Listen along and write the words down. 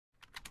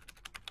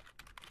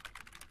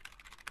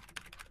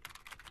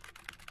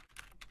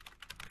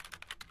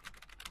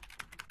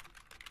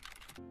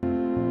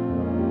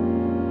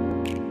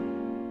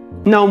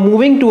Now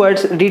moving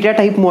towards data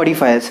type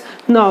modifiers.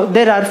 Now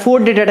there are 4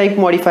 data type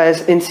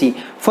modifiers in C.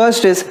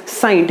 First is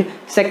signed,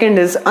 second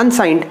is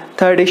unsigned,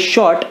 third is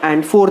short,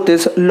 and fourth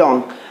is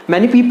long.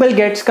 Many people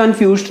gets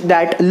confused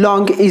that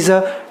long is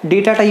a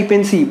data type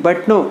in C,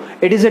 but no,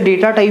 it is a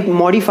data type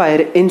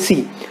modifier in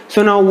C.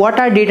 So now what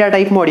are data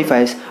type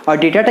modifiers? A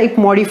data type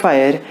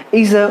modifier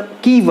is a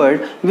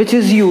keyword which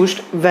is used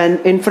when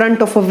in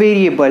front of a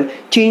variable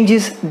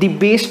changes the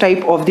base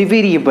type of the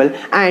variable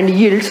and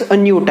yields a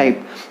new type.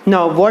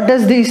 Now what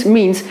does this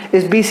means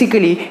is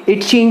basically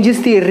it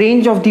changes the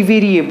range of the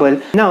variable.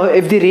 Now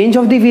if the range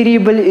of the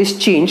variable is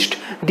changed,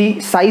 the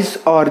size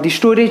or the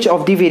storage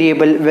of the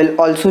variable will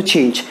also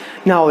change.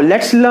 Now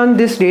let's learn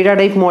this data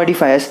type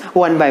modifiers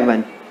one by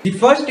one. The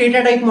first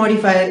data type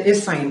modifier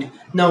is signed.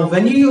 Now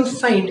when you use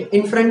signed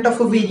in front of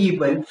a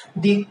variable,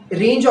 the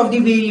range of the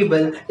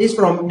variable is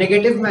from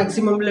negative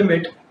maximum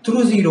limit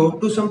through 0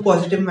 to some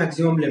positive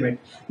maximum limit.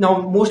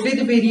 Now mostly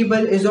the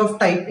variable is of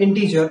type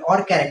integer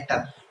or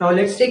character. Now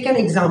let's take an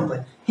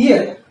example.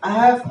 Here I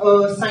have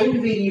a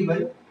signed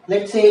variable,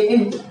 let's say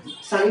int,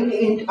 signed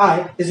int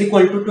I is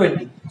equal to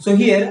 20. So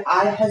here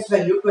I has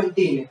value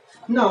 20 in it.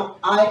 Now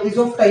I is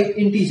of type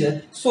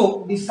integer,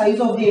 so the size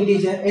of the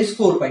integer is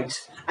 4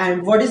 bytes.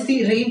 And what is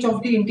the range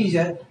of the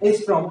integer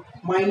is from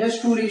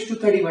minus 2 raised to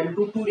 31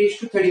 to 2 raised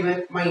to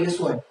 31 minus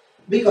 1.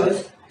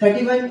 Because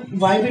 31,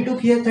 why we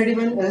took here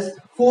 31 is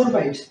 4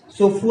 bytes.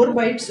 So 4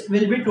 bytes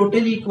will be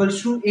totally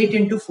equals to 8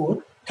 into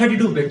 4,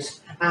 32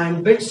 bits.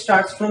 And bits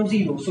starts from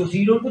 0. So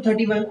 0 to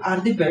 31 are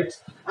the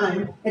bits,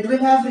 and it will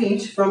have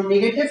range from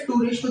negative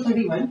 2 raised to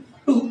 31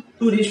 to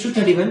 2 raised to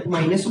 31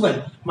 minus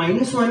 1.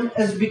 Minus 1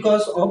 is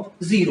because of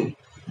 0.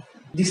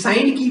 The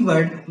signed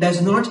keyword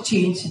does not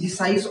change the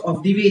size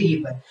of the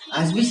variable.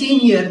 As we see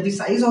here, the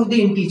size of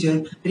the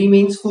integer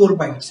remains 4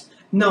 bytes.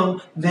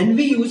 Now, when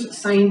we use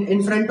signed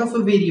in front of a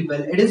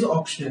variable, it is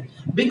optional,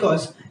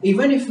 because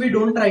even if we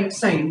don't write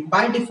signed,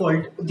 by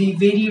default, the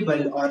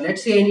variable or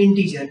let's say an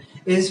integer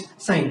is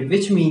signed,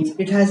 which means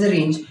it has a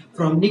range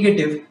from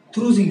negative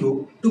through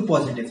 0 to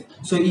positive.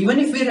 So even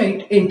if we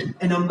write int,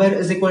 a number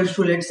is equals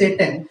to let's say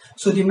 10,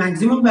 so the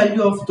maximum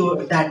value of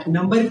that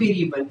number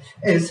variable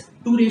is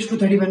 2 raised to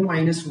 31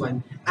 minus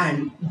 1,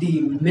 and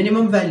the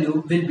minimum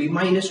value will be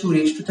minus 2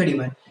 raised to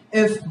 31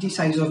 if the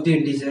size of the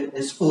integer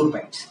is 4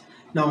 bytes.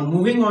 Now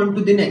moving on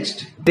to the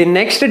next. The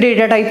next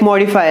data type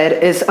modifier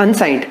is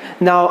unsigned.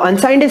 Now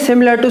unsigned is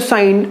similar to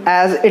signed,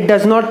 as it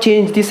does not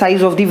change the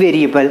size of the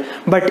variable,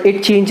 but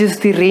it changes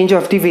the range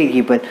of the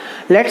variable.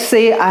 Let's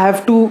say I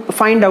have to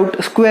find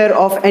out square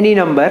of any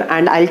number,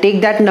 and I'll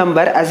take that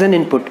number as an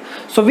input.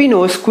 So we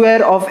know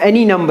square of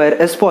any number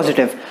is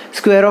positive.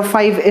 Square of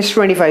 5 is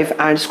 25,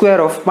 and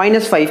square of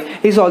minus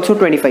 5 is also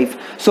 25.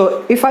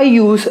 So if I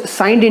use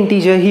signed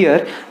integer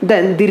here,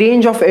 then the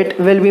range of it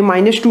will be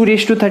minus 2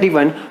 raised to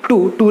 31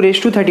 to 2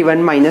 raised to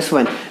 31 minus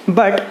 1.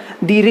 But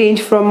the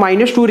range from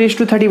minus 2 raised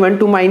to 31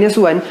 to minus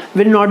 1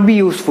 will not be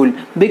useful,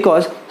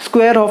 because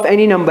square of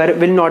any number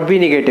will not be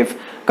negative,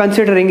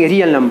 considering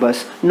real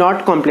numbers,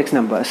 not complex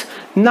numbers.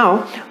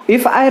 Now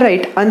if I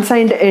write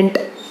unsigned int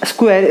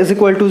square is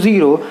equal to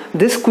 0,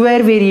 this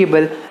square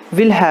variable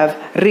will have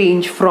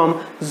range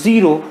from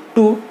 0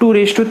 to 2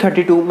 raised to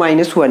 32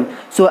 minus 1.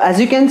 So as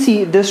you can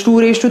see, this 2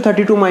 raised to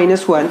 32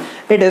 minus 1,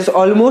 it is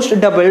almost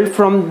doubled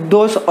from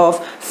those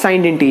of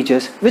signed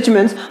integers, which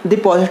means the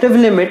positive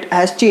limit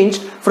has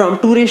changed from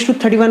 2 raised to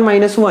 31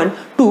 minus 1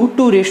 to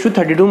 2 raised to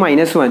 32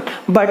 minus 1.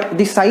 But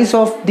the size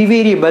of the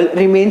variable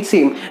remains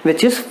same,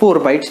 which is 4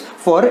 bytes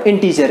for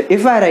integer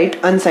if I write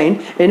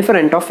unsigned in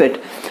front of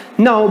it.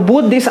 Now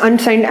both this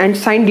unsigned and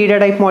signed data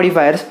type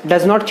modifiers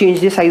does not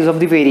change the size of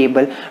the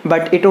variable,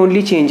 but it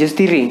only changes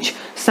the range.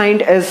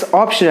 Signed is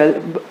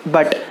optional,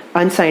 but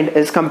unsigned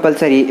is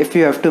compulsory if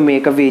you have to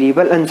make a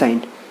variable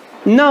unsigned.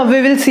 Now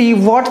we will see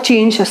what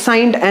change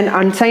signed and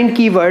unsigned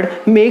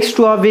keyword makes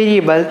to a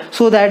variable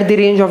so that the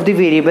range of the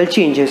variable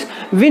changes.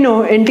 We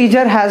know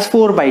integer has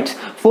 4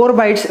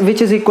 bytes,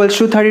 which is equals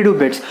to 32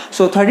 bits.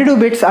 So 32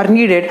 bits are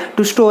needed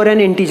to store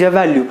an integer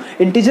value.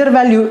 Integer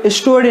value is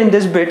stored in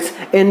this bits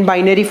in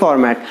binary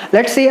format.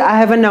 Let's say I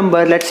have a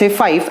number, let's say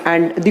 5,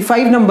 and the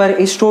 5 number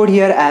is stored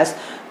here as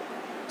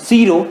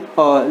 0,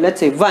 let's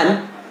say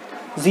 1,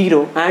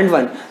 0 and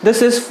 1.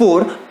 This is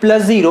 4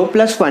 plus 0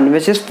 plus 1,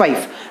 which is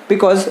 5.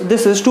 Because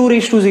this is 2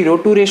 raised to 0,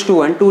 2 raised to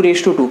 1, 2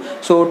 raised to 2.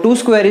 So 2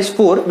 square is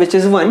 4, which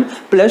is 1,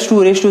 plus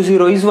 2 raised to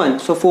 0 is 1.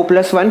 So 4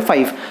 plus 1,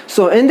 5.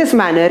 So in this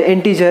manner,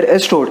 integer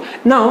is stored.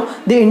 Now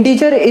the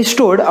integer is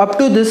stored up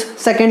to this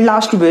second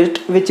last bit,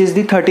 which is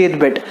the 30th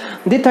bit.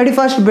 The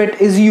 31st bit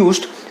is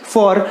used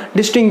for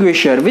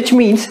distinguisher, which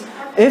means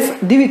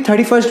if the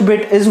 31st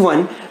bit is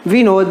 1,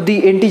 we know the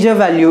integer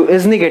value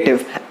is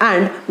negative,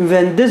 and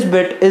when this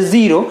bit is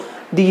 0,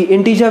 the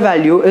integer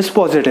value is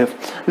positive.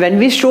 When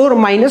we store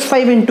minus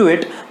 5 into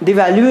it, the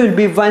value will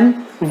be 1,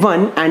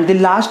 1, and the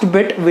last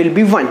bit will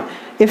be 1.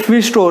 If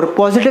we store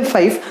positive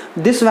 5,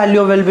 this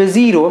value will be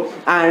 0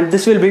 and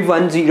this will be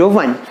 1, 0,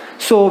 1.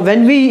 So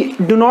when we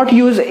do not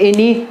use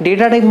any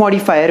data type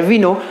modifier, we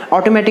know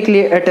automatically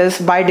it is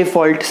by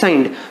default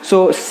signed.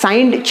 So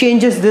signed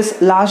changes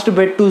this last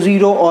bit to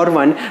 0 or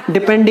 1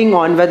 depending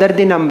on whether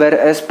the number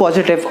is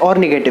positive or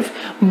negative.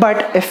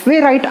 But if we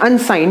write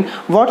unsigned,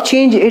 what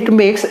change it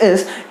makes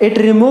is it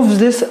removes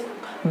this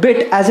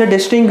bit as a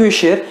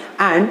distinguisher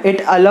and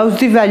it allows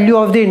the value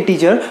of the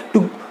integer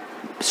to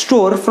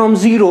store from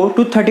 0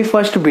 to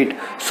 31st bit,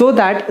 so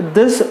that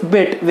this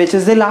bit, which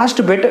is the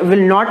last bit,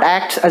 will not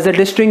act as a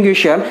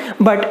distinguisher,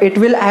 but it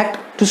will act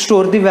to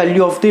store the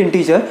value of the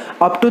integer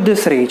up to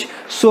this range.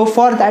 So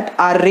for that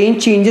our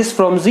range changes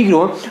from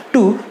 0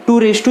 to 2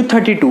 raised to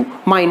 32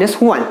 minus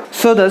 1.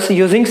 So thus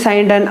using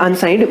signed and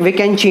unsigned we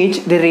can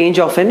change the range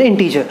of an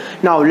integer.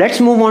 Now let's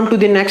move on to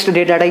the next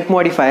data type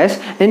modifiers,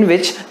 in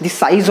which the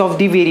size of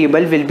the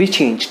variable will be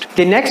changed.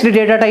 The next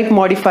data type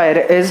modifier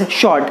is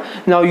short.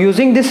 Now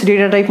using this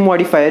data type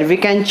modifier we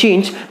can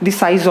change the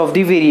size of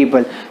the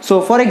variable.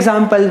 So for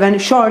example, when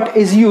short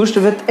is used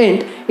with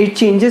int, it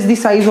changes the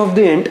size of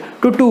the int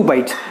to 2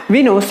 bytes.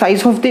 We know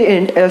size of the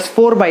int is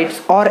 4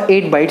 bytes or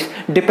 8 bytes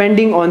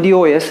depending on the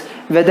OS,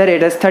 whether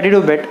it is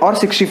 32-bit or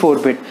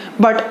 64-bit.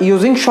 But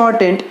using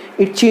short int,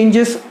 it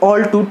changes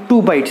all to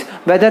 2 bytes.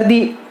 Whether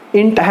the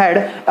int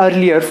had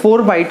earlier 4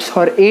 bytes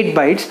or 8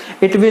 bytes,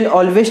 it will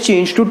always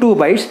change to 2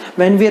 bytes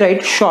when we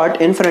write short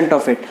in front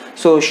of it.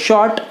 So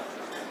short,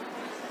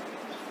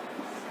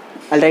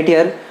 I'll write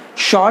here,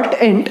 short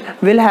int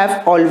will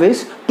have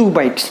always 2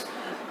 bytes.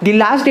 The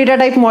last data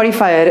type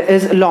modifier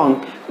is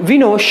long. We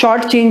know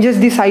short changes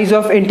the size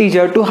of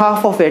integer to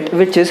half of it,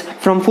 which is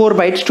from 4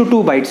 bytes to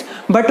 2 bytes.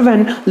 But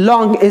when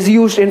long is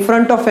used in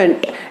front of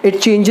it,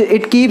 it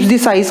keeps the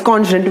size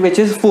constant, which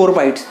is 4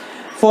 bytes.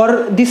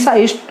 For the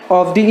size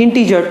of the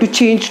integer to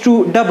change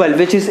to double,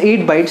 which is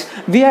 8 bytes,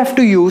 we have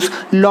to use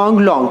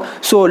long.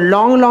 So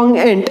long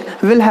int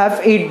will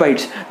have 8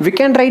 bytes. We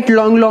can write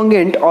long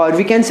int, or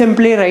we can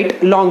simply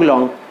write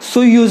long.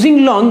 So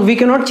using long, we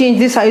cannot change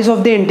the size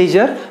of the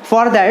integer.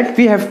 For that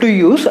we have to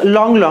use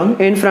long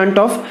in front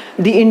of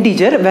the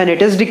integer when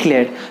it is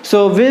declared.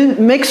 So we'll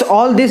mix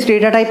all these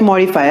data type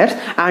modifiers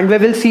and we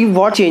will see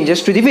what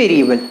changes to the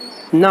variable.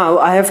 Now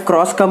I have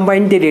cross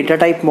combined the data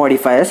type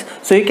modifiers.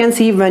 So you can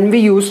see when we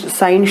use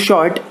signed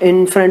short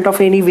in front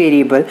of any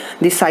variable,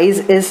 the size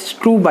is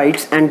 2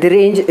 bytes and the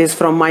range is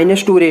from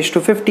minus 2 raised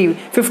to 15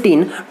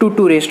 to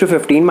 2 raised to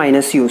 15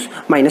 minus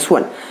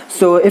 1.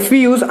 So if we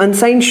use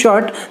unsigned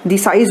short, the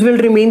size will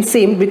remain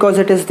same because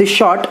it is the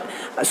short,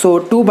 so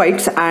 2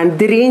 bytes, and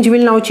the range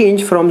will now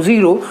change from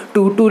 0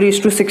 to 2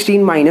 raised to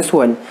 16 minus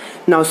 1.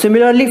 Now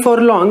similarly for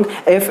long,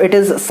 if it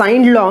is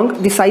signed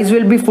long, the size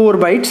will be 4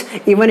 bytes.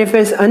 Even if it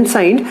is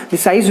unsigned, the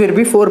size will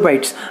be 4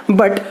 bytes.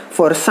 But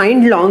for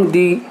signed long,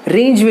 the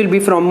range will be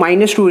from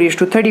minus 2 raised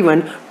to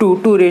 31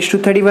 to 2 raised to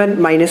 31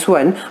 minus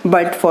 1.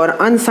 But for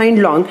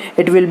unsigned long,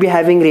 it will be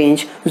having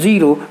range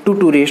 0 to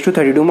 2 raised to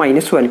 32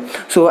 minus 1.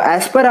 So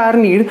as per our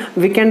need,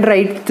 we can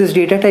write this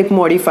data type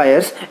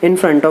modifiers in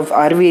front of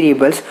our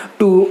variables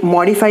to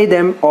modify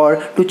them or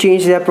to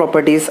change their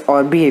properties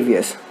or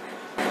behaviors.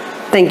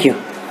 Thank you.